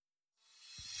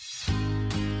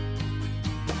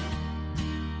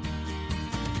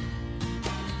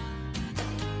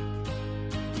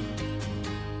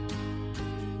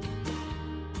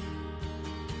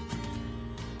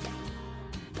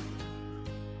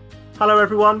Hello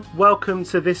everyone, welcome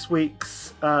to this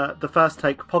week's The First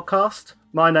Take podcast.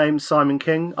 My name's Simon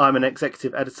King, I'm an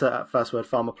executive editor at FirstWord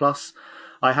Pharma PLUS.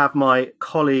 I have my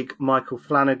colleague Michael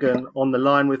Flanagan on the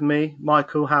line with me.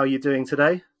 Michael, how are you doing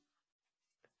today?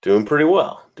 Doing pretty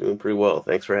well.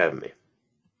 Thanks for having me.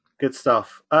 Good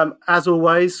stuff. As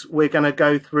always, we're going to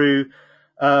go through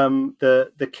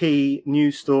the key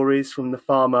news stories from the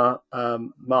pharma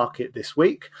market this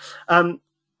week.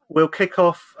 We'll kick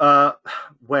off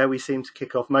where we seem to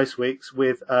kick off most weeks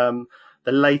with the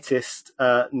latest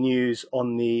news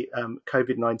on the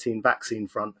COVID-19 vaccine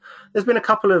front. There's been a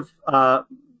couple of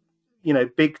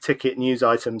big ticket news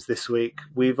items this week.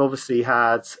 We've obviously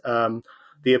had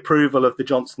the approval of the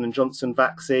Johnson & Johnson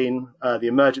vaccine, the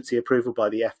emergency approval by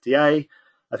the FDA.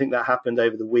 I think that happened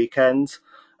over the weekend.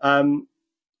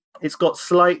 It's got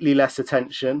slightly less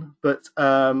attention, but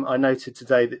I noted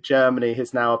today that Germany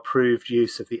has now approved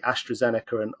use of the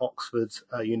AstraZeneca and Oxford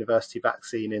University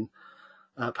vaccine in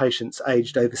patients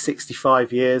aged over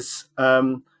 65 years.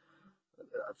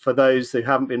 For those who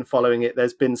haven't been following it,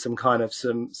 there's been some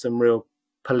real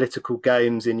political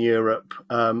games in Europe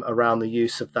around the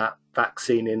use of that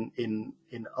vaccine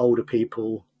in older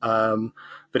people.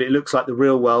 But it looks like the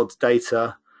real world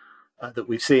data that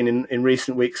we've seen in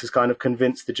recent weeks has kind of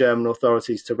convinced the German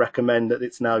authorities to recommend that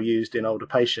it's now used in older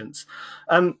patients.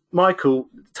 Michael,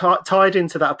 tied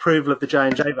into that approval of the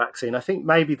J&J vaccine, I think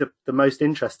maybe the most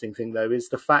interesting thing, though, is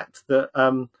the fact that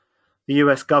the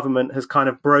US government has kind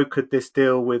of brokered this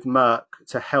deal with Merck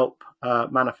to help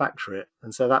manufacture it.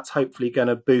 And so that's hopefully going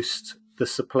to boost the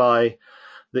supply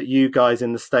that you guys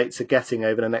in the States are getting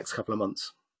over the next couple of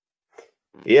months.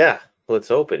 Yeah, let's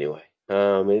hope anyway.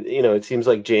 It seems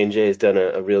like J&J has done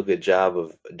a real good job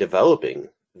of developing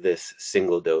this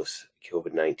single-dose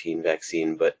COVID-19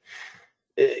 vaccine, but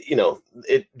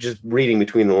just reading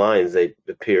between the lines, they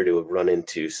appear to have run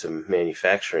into some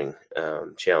manufacturing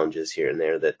challenges here and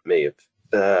there that may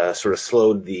have sort of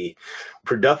slowed the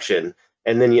production.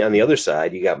 And then on the other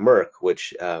side, you got Merck,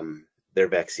 which their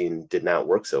vaccine did not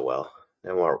work so well.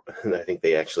 Now, I think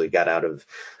they actually got out of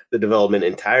the development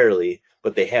entirely,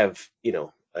 but they have,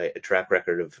 a track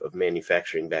record of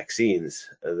manufacturing vaccines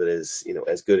that is,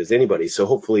 as good as anybody. So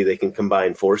hopefully they can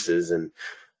combine forces and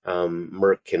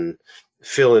Merck can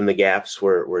fill in the gaps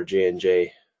where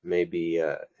J&J maybe,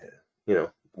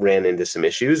 ran into some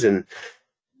issues and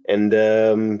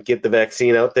get the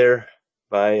vaccine out there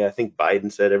by, I think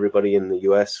Biden said everybody in the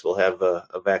U.S. will have a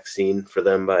vaccine for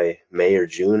them by May or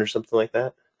June or something like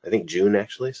that. I think June,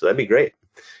 actually. So that'd be great.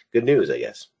 Good news, I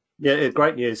guess. Yeah,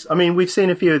 great news. I mean, we've seen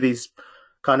a few of these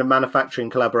kind of manufacturing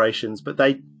collaborations, but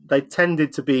they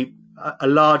tended to be a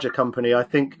larger company. I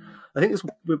think there's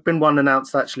been one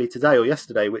announced actually today or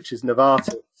yesterday, which is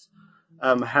Novartis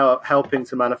helping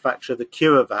to manufacture the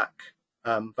CureVac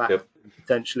vaccine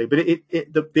potentially. But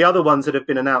the other ones that have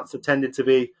been announced have tended to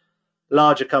be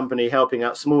larger company helping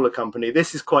out smaller company.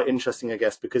 This is quite interesting, I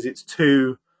guess, because it's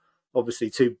two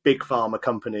big pharma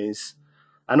companies.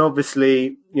 And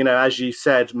obviously, as you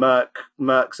said,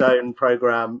 Merck's own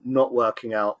program not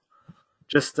working out.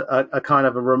 Just a kind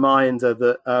of a reminder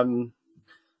that,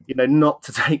 not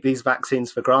to take these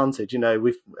vaccines for granted.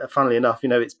 Funnily enough,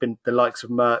 it's been the likes of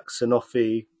Merck,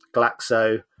 Sanofi,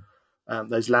 Glaxo,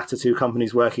 those latter two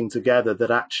companies working together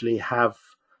that actually have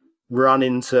run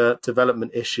into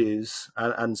development issues,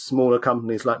 and smaller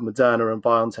companies like Moderna and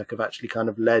BioNTech have actually kind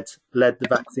of led the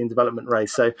vaccine development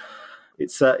race. So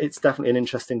it's definitely an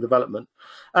interesting development.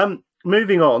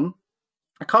 Moving on,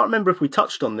 I can't remember if we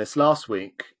touched on this last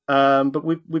week, but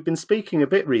we've been speaking a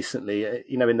bit recently,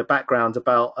 in the background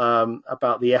about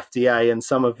the FDA and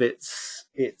some of its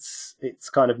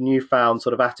kind of newfound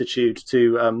sort of attitude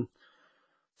to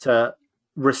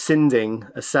rescinding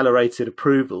accelerated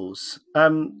approvals.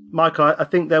 Michael, I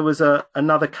think there was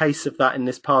another case of that in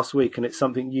this past week, and it's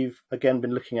something you've again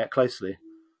been looking at closely.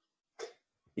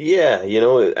 Yeah,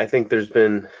 I think there's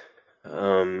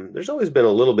always been a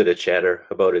little bit of chatter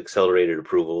about accelerated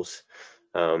approvals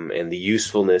and the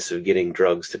usefulness of getting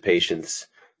drugs to patients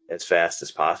as fast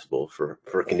as possible for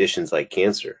conditions like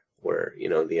cancer, where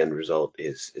the end result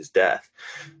is death.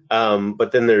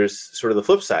 But then there's sort of the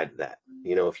flip side of that.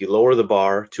 If you lower the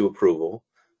bar to approval,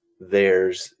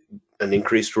 there's an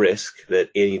increased risk that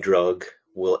any drug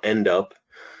will end up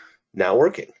not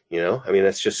working.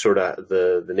 That's just sort of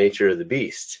the nature of the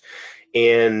beast.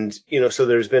 And, so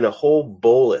there's been a whole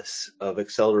bolus of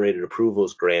accelerated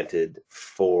approvals granted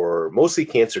for mostly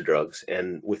cancer drugs,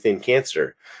 and within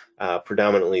cancer,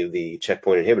 predominantly the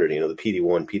checkpoint inhibitor, the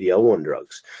PD-1, PD-L1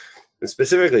 drugs. And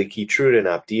specifically Keytruda and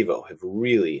Opdivo have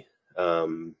really,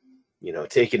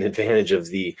 taken advantage of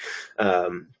the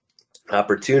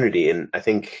opportunity. And I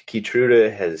think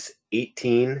Keytruda has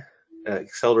 18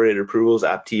 accelerated approvals.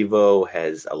 Opdivo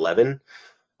has 11.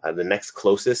 The next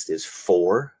closest is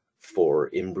 4 for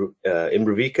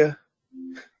Imbruvica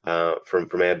from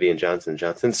AbbVie and Johnson &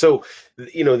 Johnson. So,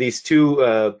 these two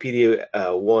PD-1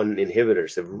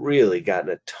 inhibitors have really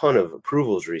gotten a ton of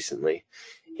approvals recently.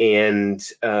 And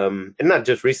not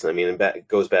just recently. I mean, it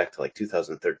goes back to like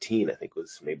 2013, I think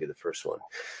was maybe the first one.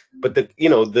 But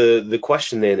the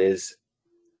question then is,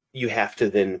 you have to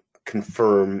then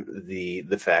confirm the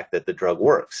fact that the drug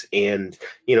works. And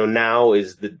now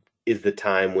is the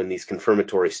time when these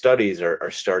confirmatory studies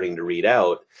are starting to read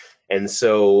out. And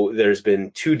so there's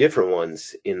been 2 different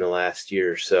ones in the last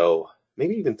year or so,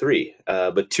 maybe even 3,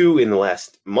 but 2 in the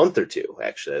last month or 2,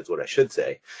 actually, that's what I should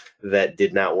say, that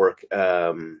did not work.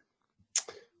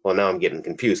 Well, now I'm getting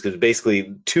confused because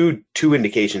basically two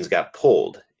indications got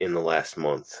pulled in the last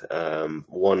month.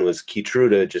 One was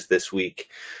Keytruda just this week.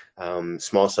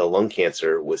 Small cell lung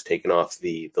cancer was taken off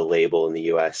the label in the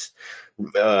U.S.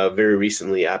 Very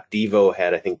recently, Opdivo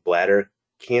had, I think, bladder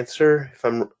cancer. If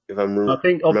I'm remembering. I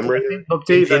think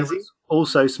Opdivo was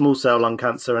also small cell lung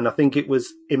cancer, and I think it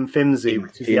was Imfinzi,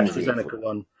 which is the AstraZeneca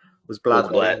one, was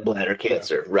bladder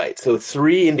cancer. Yeah. Right. So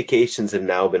 3 indications have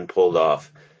now been pulled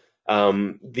off.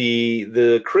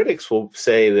 The critics will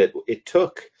say that it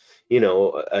took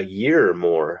a year or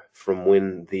more from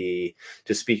when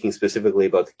just speaking specifically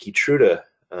about the Keytruda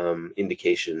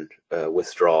indication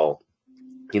withdrawal.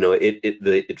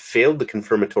 It failed the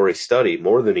confirmatory study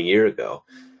more than a year ago,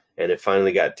 and it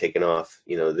finally got taken off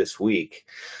this week.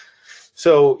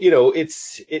 So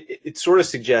it sort of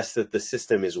suggests that the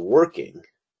system is working,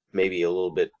 maybe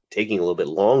taking a little bit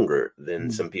longer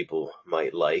than some people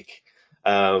might like.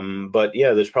 But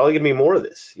yeah, there's probably going to be more of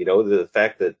this. The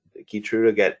fact that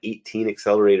Keytruda got 18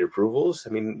 accelerated approvals. I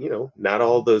mean, not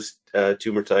all those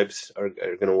tumor types are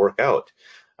going to work out.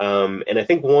 And I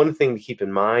think one thing to keep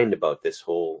in mind about this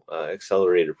whole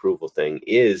accelerated approval thing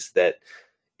is that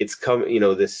it's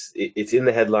it's in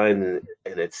the headline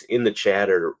and it's in the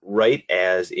chatter right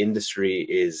as industry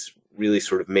is really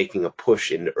sort of making a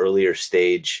push into earlier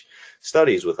stage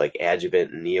studies with like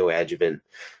adjuvant and neoadjuvant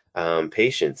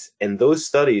patients. And those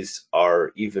studies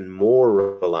are even more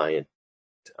reliant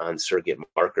on surrogate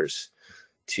markers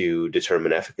to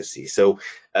determine efficacy. So,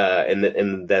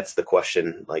 and that's the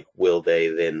question, like, will they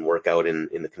then work out in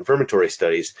the confirmatory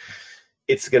studies?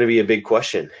 It's going to be a big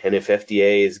question. And if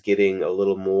FDA is getting a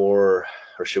little more,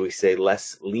 or should we say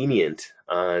less lenient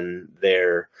on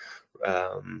their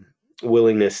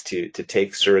willingness to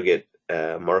take surrogate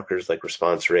markers like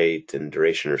response rate and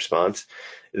duration response,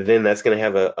 then that's going to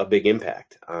have a big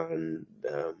impact on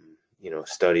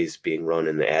studies being run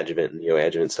in the adjuvant and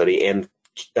neoadjuvant study and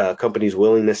companies'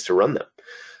 willingness to run them.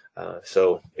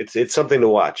 So it's something to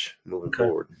watch moving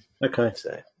forward. Okay.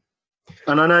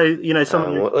 And I know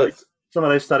some of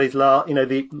those studies last.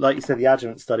 Like you said, the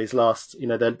adjuvant studies last.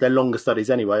 They're longer studies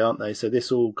anyway, aren't they? So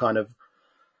this all kind of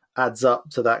adds up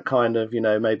to that kind of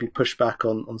maybe pushback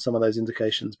on some of those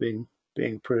indications being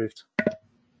approved.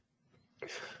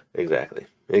 Exactly.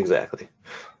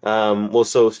 Well,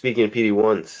 so speaking of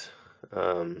PD-1s,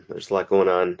 there's a lot going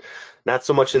on, not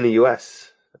so much in the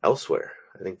U.S., elsewhere.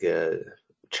 I think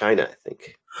China. I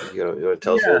think you want to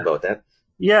tell us a little about that.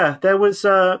 Yeah, there was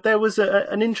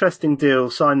an interesting deal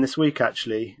signed this week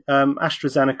actually.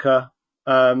 AstraZeneca,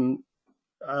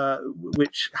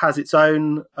 which has its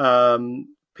own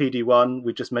PD-1.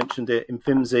 We just mentioned it,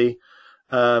 Imfinzi,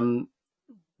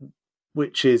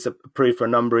 which is approved for a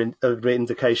number of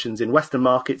indications in Western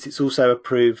markets. It's also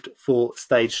approved for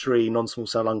stage 3 non-small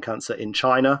cell lung cancer in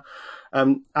China.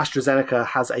 AstraZeneca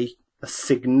has a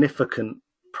significant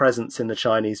presence in the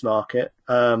Chinese market,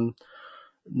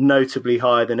 notably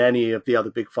higher than any of the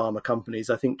other big pharma companies.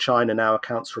 I think China now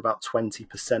accounts for about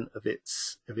 20% of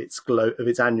its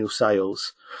annual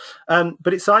sales.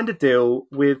 But it signed a deal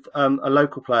with a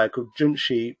local player called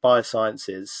Junshi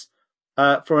Biosciences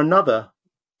for another.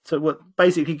 So we're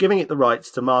basically giving it the rights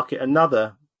to market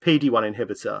another PD-1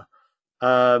 inhibitor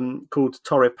called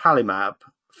toripalimab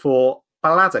for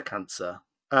bladder cancer.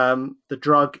 The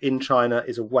drug in China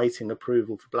is awaiting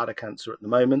approval for bladder cancer at the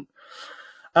moment.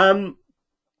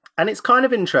 And it's kind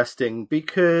of interesting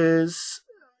because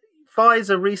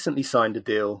Pfizer recently signed a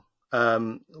deal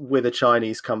with a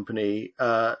Chinese company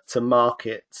to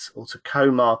market or to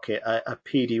co-market a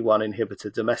PD-1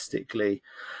 inhibitor domestically.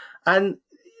 And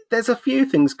there's a few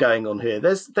things going on here.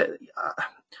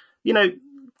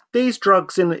 These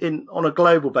drugs on a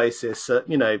global basis,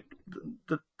 the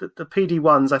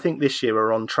PD-1s, I think this year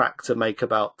are on track to make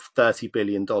about $30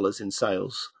 billion in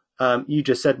sales. you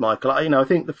just said, Michael, I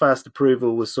think the first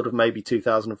approval was sort of maybe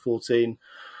 2014.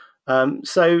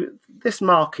 So this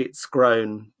market's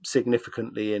grown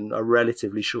significantly in a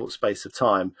relatively short space of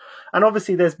time. And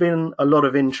obviously there's been a lot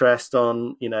of interest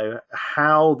on,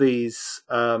 how these,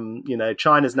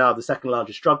 China's now the second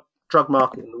largest drug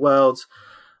market in the world.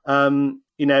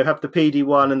 Have the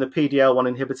PD-1 and the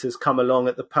PD-L1 inhibitors come along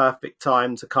at the perfect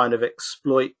time to kind of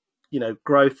exploit,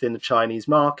 growth in the Chinese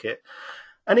market.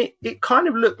 And it kind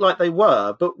of looked like they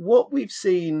were. But what we've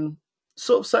seen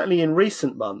sort of certainly in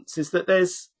recent months is that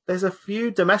there's a few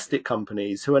domestic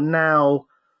companies who are now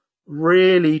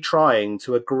really trying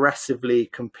to aggressively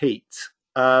compete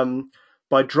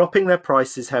by dropping their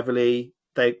prices heavily.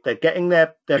 They're getting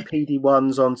their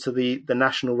PD-1s onto the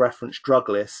National Reference Drug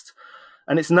List.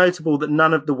 And it's notable that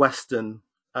none of the Western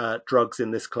drugs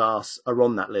in this class are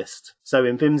on that list. So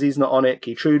Imfinzi's not on it,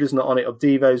 Keytruda's not on it,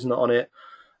 Opdivo's not on it,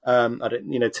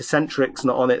 Tecentriq's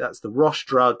not on it. That's the Roche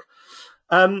drug.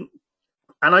 And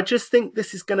I just think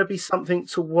this is going to be something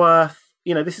worth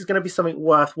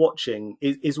watching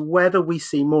is whether we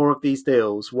see more of these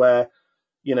deals where,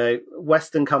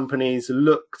 Western companies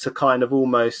look to kind of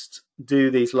almost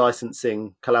do these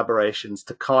licensing collaborations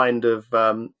to kind of,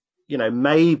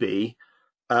 maybe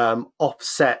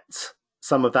offset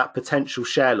some of that potential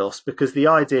share loss, because the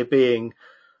idea being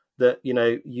that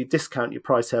you discount your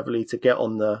price heavily to get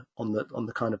on the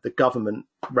kind of the government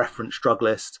reference drug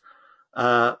list,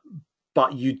 but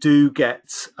you do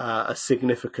get a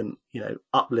significant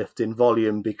uplift in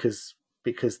volume because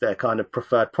they're kind of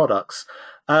preferred products.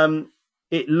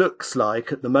 It looks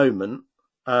like at the moment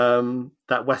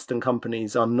that Western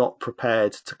companies are not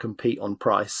prepared to compete on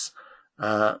price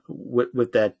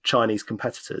with their Chinese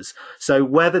competitors. So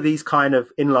whether these kind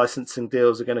of in-licensing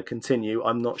deals are going to continue,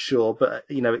 I'm not sure, but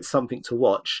it's something to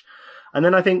watch. And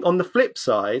then I think on the flip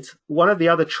side, one of the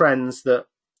other trends that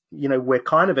we're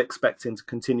kind of expecting to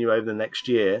continue over the next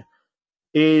year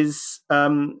is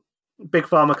big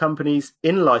pharma companies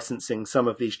in-licensing some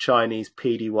of these Chinese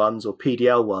PD-1s or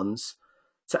PD-L1s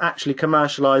to actually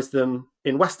commercialize them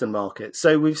in Western markets.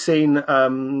 So we've seen,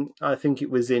 I think it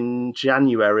was in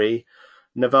January,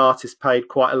 Novartis paid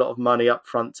quite a lot of money up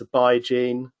front to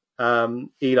Biogen.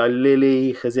 Eli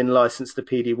Lilly has in-licensed the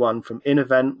PD-1 from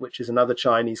Innovent, which is another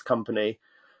Chinese company.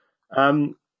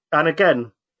 And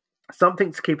again,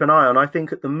 something to keep an eye on. I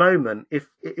think at the moment, if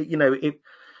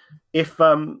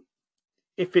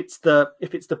it's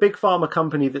the big pharma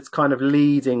company that's kind of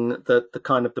leading the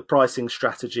kind of the pricing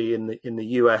strategy in the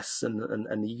US and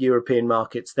the European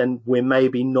markets, then we're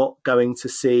maybe not going to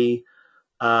see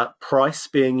price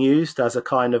being used as a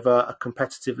kind of a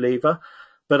competitive lever.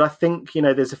 But I think,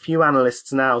 there's a few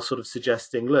analysts now sort of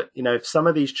suggesting, look, if some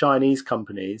of these Chinese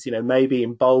companies, maybe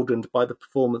emboldened by the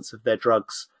performance of their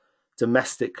drugs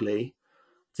domestically,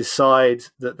 decide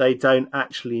that they don't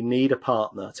actually need a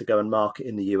partner to go and market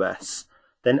in the US,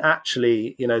 then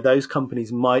actually, those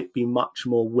companies might be much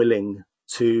more willing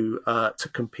to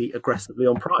compete aggressively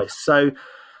on price. So,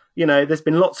 there's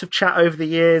been lots of chat over the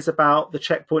years about the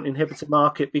checkpoint inhibitor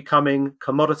market becoming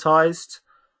commoditized.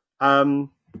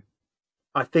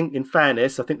 I think, in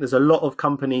fairness, there's a lot of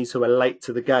companies who are late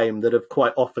to the game that have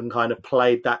quite often kind of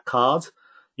played that card.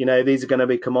 These are going to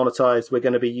be commoditized. We're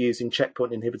going to be using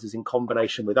checkpoint inhibitors in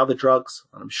combination with other drugs.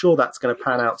 And I'm sure that's going to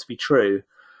pan out to be true.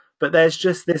 But there's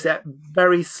just this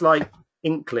very slight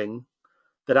inkling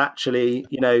that actually,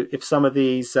 if some of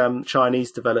these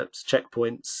Chinese developed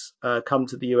checkpoints come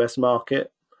to the US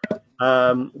market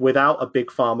without a big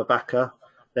pharma backer,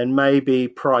 then maybe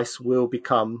price will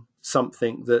become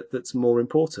something that's more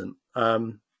important.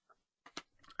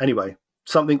 Anyway,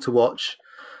 something to watch.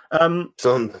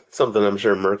 Something I'm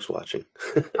sure Merck's watching.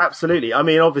 Absolutely.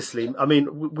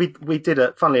 We did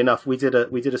funnily enough, we did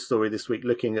a story this week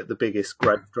looking at the biggest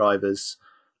growth drivers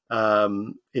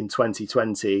in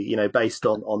 2020, based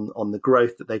on the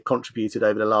growth that they've contributed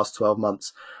over the last 12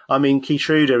 months.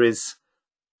 Keytruda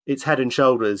it's head and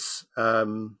shoulders,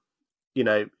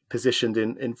 positioned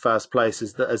in first place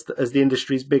as the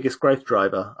industry's biggest growth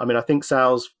driver. I think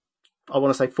sales, I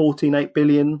want to say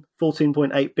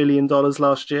 $14.8 billion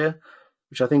last year,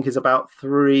 which I think is about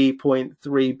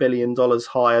 $3.3 billion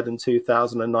higher than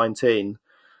 2019.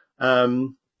 I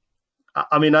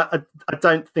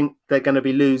don't think they're going to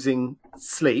be losing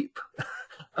sleep,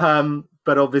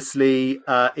 but obviously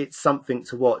it's something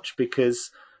to watch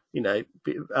because,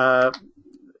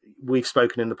 we've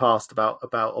spoken in the past about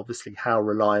obviously how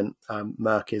reliant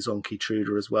Merck is on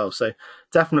Keytruda as well. So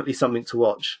definitely something to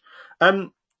watch.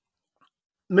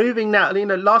 Moving now,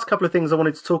 last couple of things I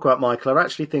wanted to talk about, Michael, are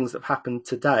actually things that have happened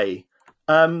today.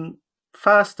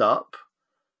 First up,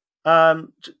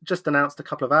 Just announced a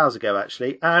couple of hours ago,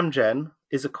 actually. Amgen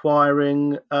is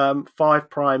acquiring Five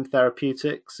Prime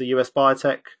Therapeutics, a US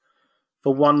biotech,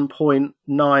 for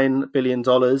 $1.9 billion.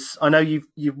 I know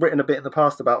you've written a bit in the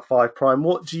past about Five Prime.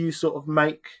 What do you sort of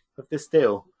make of this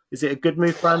deal? Is it a good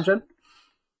move for Amgen?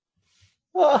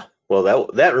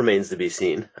 Well, that remains to be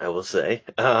seen, I will say.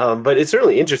 But it's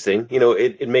certainly interesting.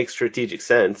 It makes strategic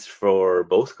sense for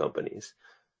both companies.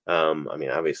 I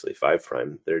mean, obviously, Five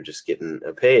Prime, they're just getting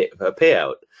a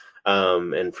payout.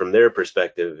 And from their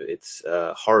perspective, it's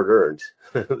hard earned.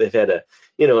 They've had an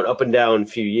up and down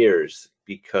few years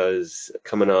because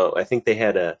coming out, I think they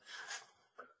had a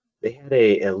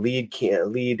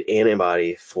lead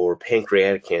antibody for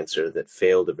pancreatic cancer that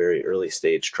failed a very early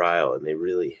stage trial, and they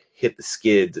really hit the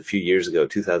skids a few years ago,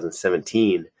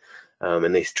 2017,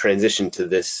 and they transitioned to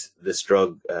this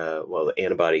drug, the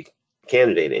antibody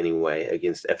candidate anyway,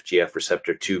 against FGF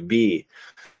receptor 2B,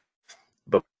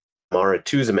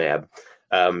 bemarituzumab,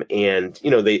 and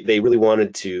they really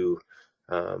wanted to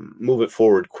move it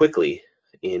forward quickly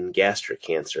in gastric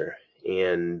cancer,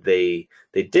 and they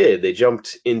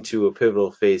jumped into a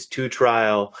pivotal phase 2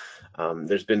 trial.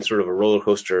 There's been sort of a roller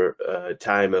coaster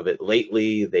time of it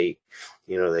lately. They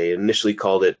initially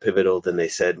called it pivotal, then they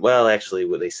said, well, actually,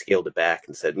 they scaled it back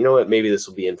and said, you know what, maybe this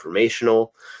will be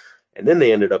informational. And then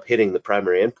they ended up hitting the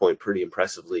primary endpoint pretty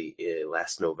impressively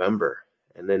last November.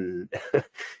 And then,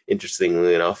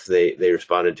 interestingly enough, they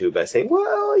responded to it by saying,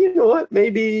 well, you know what,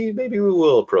 maybe we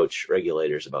will approach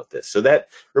regulators about this. So that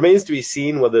remains to be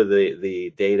seen whether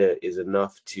the data is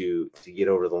enough to get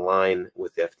over the line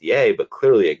with the FDA, but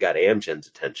clearly it got Amgen's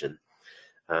attention.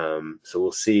 So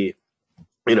we'll see,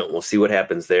 we'll see what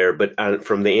happens there. But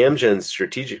from the Amgen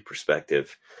strategic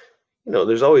perspective,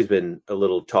 there's always been a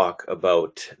little talk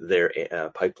about their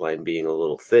pipeline being a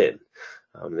little thin.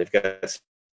 They've got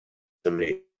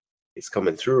somebody is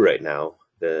coming through right now.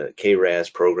 The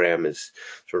KRAS program is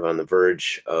sort of on the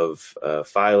verge of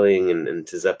filing, and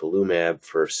tirzepatide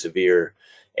for severe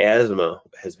asthma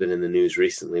has been in the news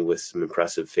recently with some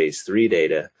impressive phase 3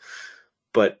 data.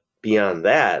 But beyond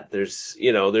that, there's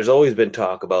always been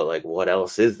talk about like what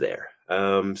else is there.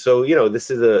 So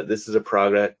this is a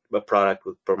product with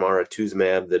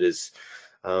bemarituzumab that is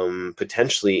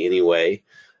potentially anyway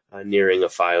nearing a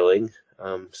filing.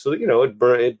 So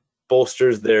it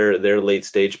bolsters their late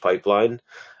stage pipeline,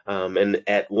 and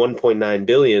at 1.9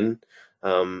 billion,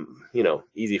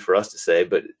 easy for us to say,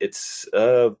 but it's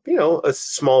a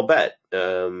small bet,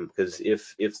 because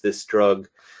if this drug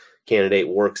candidate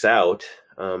works out,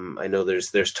 I know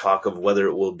there's talk of whether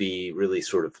it will be really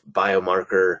sort of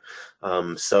biomarker.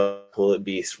 So will it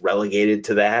be relegated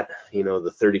to that? The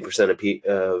 30%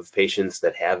 of patients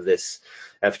that have this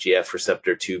FGF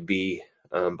receptor 2B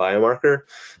biomarker,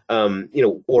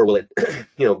 or will it,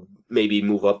 maybe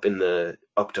move up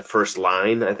to first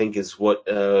line, I think is what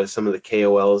some of the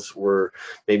KOLs were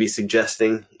maybe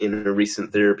suggesting in a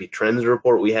recent therapy trends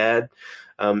report we had.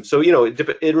 So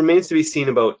it remains to be seen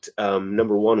about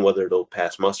number one, whether it'll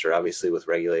pass muster, obviously, with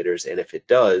regulators, and if it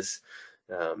does,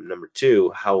 number two,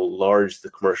 how large the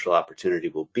commercial opportunity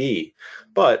will be.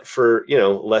 But for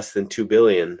less than $2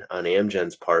 billion on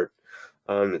Amgen's part,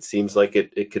 it seems like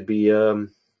it could be a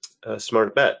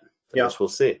smart bet. I guess we'll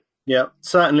see. Yeah,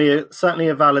 certainly a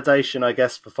validation, I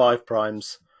guess, for Five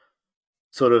Prime's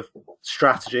sort of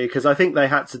strategy, because I think there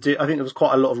was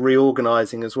quite a lot of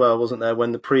reorganizing as well, wasn't there?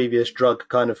 When the previous drug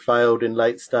kind of failed in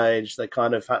late stage, they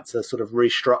kind of had to sort of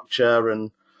restructure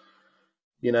and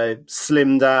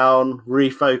slim down,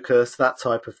 refocus, that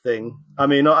type of thing. I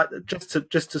mean, just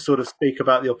to sort of speak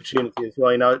about the opportunity as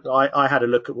well. I had a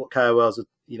look at what KOLs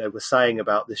were saying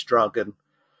about this drug, and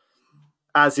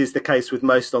as is the case with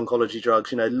most oncology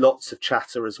drugs, lots of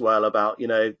chatter as well about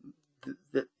the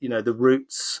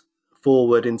routes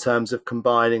forward in terms of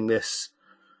combining this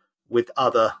with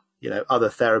other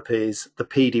therapies. The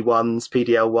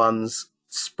PD-1s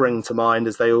spring to mind,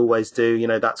 as they always do.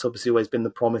 That's obviously always been the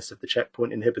promise of the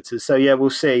checkpoint inhibitors. So yeah, we'll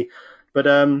see. But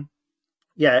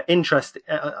interesting.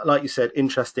 Like you said,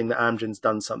 interesting that Amgen's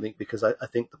done something, because I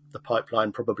think the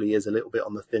pipeline probably is a little bit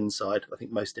on the thin side. I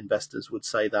think most investors would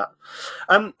say that.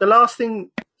 The last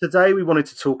thing today we wanted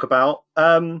to talk about,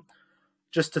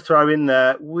 just to throw in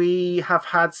there, we have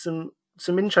had some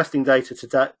interesting data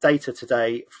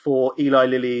today for Eli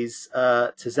Lilly's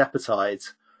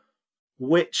tirzepatide,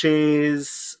 which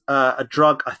is a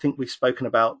drug I think we've spoken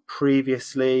about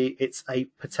previously. It's a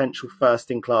potential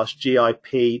first-in-class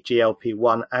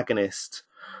GLP-1 agonist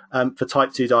for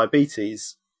type 2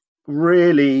 diabetes.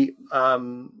 Really,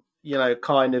 kind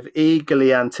of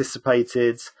eagerly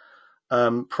anticipated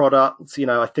product.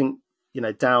 I think,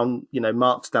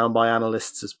 marked down by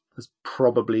analysts as as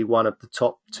probably one of the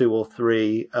top 2 or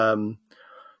 3,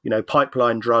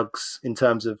 pipeline drugs in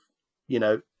terms of,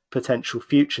 potential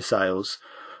future sales.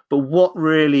 But what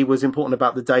really was important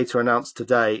about the data announced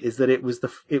today is that it was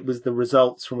the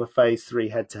results from a phase 3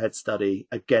 head-to-head study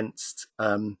against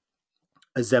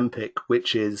Ozempic,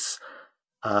 which is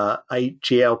a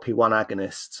GLP-1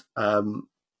 agonist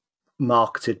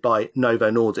marketed by Novo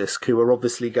Nordisk, who are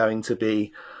obviously going to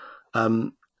be,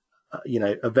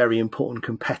 a very important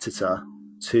competitor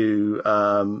to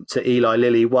Eli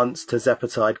Lilly once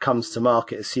tirzepatide comes to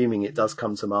market, assuming it does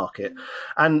come to market.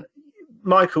 And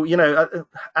Michael,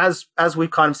 as we've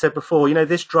kind of said before,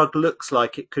 this drug looks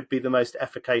like it could be the most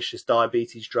efficacious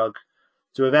diabetes drug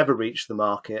to have ever reached the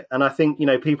market. And I think,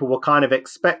 people were kind of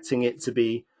expecting it to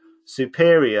be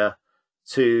superior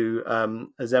to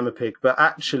Ozempic, but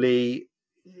actually,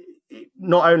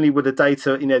 not only were the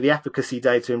data, the efficacy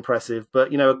data impressive, but,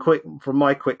 from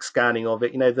my quick scanning of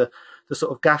it, the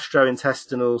sort of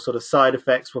gastrointestinal sort of side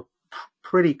effects were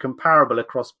pretty comparable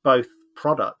across both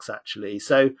products, actually.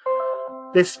 So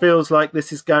this feels like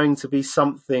this is going to be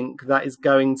something that is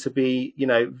going to be,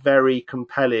 very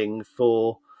compelling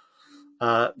for,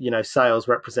 sales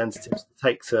representatives to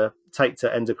take to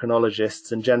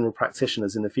endocrinologists and general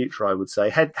practitioners in the future, I would say.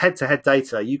 Head-to-head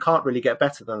data, you can't really get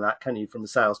better than that, can you, from a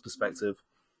sales perspective?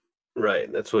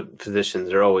 Right. That's what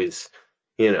physicians are always,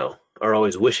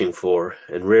 wishing for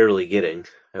and rarely getting,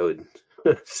 I would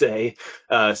say.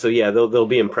 So yeah, they'll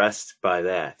be impressed by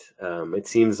that. It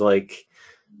seems like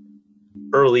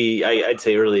I'd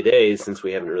say early days, since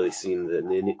we haven't really seen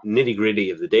the nitty gritty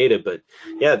of the data, but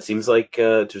yeah, it seems like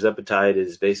tirzepatide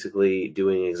is basically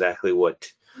doing exactly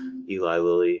what Eli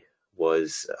Lilly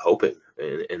was hoping,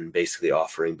 and basically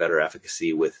offering better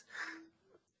efficacy with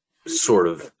sort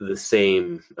of the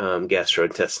same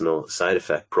gastrointestinal side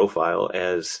effect profile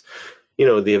as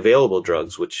the available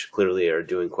drugs, which clearly are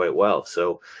doing quite well.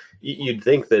 So you'd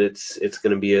think that it's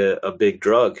going to be a big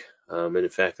drug. And in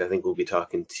fact, I think we'll be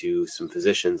talking to some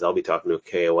physicians. I'll be talking to a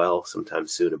KOL sometime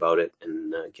soon about it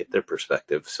and get their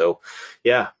perspective. So,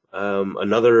 yeah,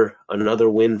 another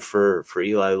win for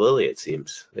Eli Lilly. It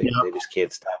seems they just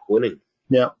can't stop winning.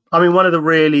 Yeah, I mean, one of the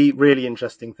really, really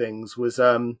interesting things was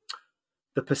the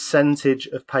percentage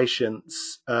of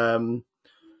patients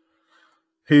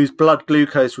whose blood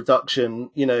glucose reduction,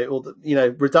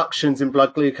 reductions in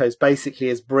blood glucose basically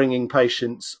is bringing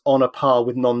patients on a par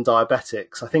with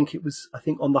non-diabetics. I think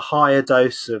on the higher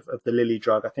dose of the Lilly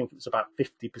drug, I think it was about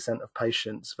 50% of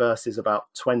patients versus about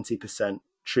 20%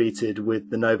 treated with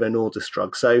the Novo Nordisk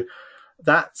drug. So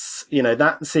that's,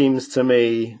 that seems to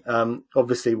me,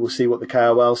 obviously we'll see what the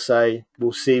KOLs say.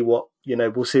 We'll see what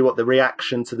the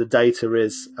reaction to the data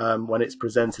is when it's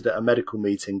presented at a medical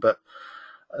meeting. But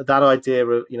that idea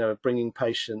of bringing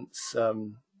patients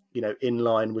in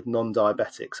line with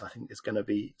non-diabetics, I think is going to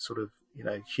be sort of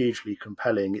hugely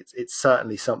compelling. It's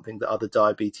certainly something that other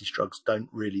diabetes drugs don't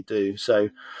really do.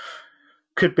 So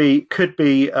could be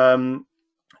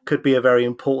a very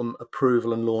important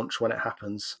approval and launch when it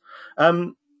happens.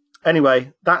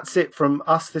 Anyway, that's it from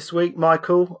us this week,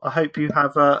 Michael. I hope you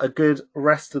have a good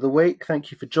rest of the week.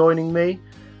 Thank you for joining me.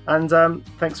 And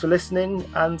thanks for listening,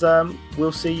 and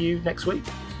we'll see you next week.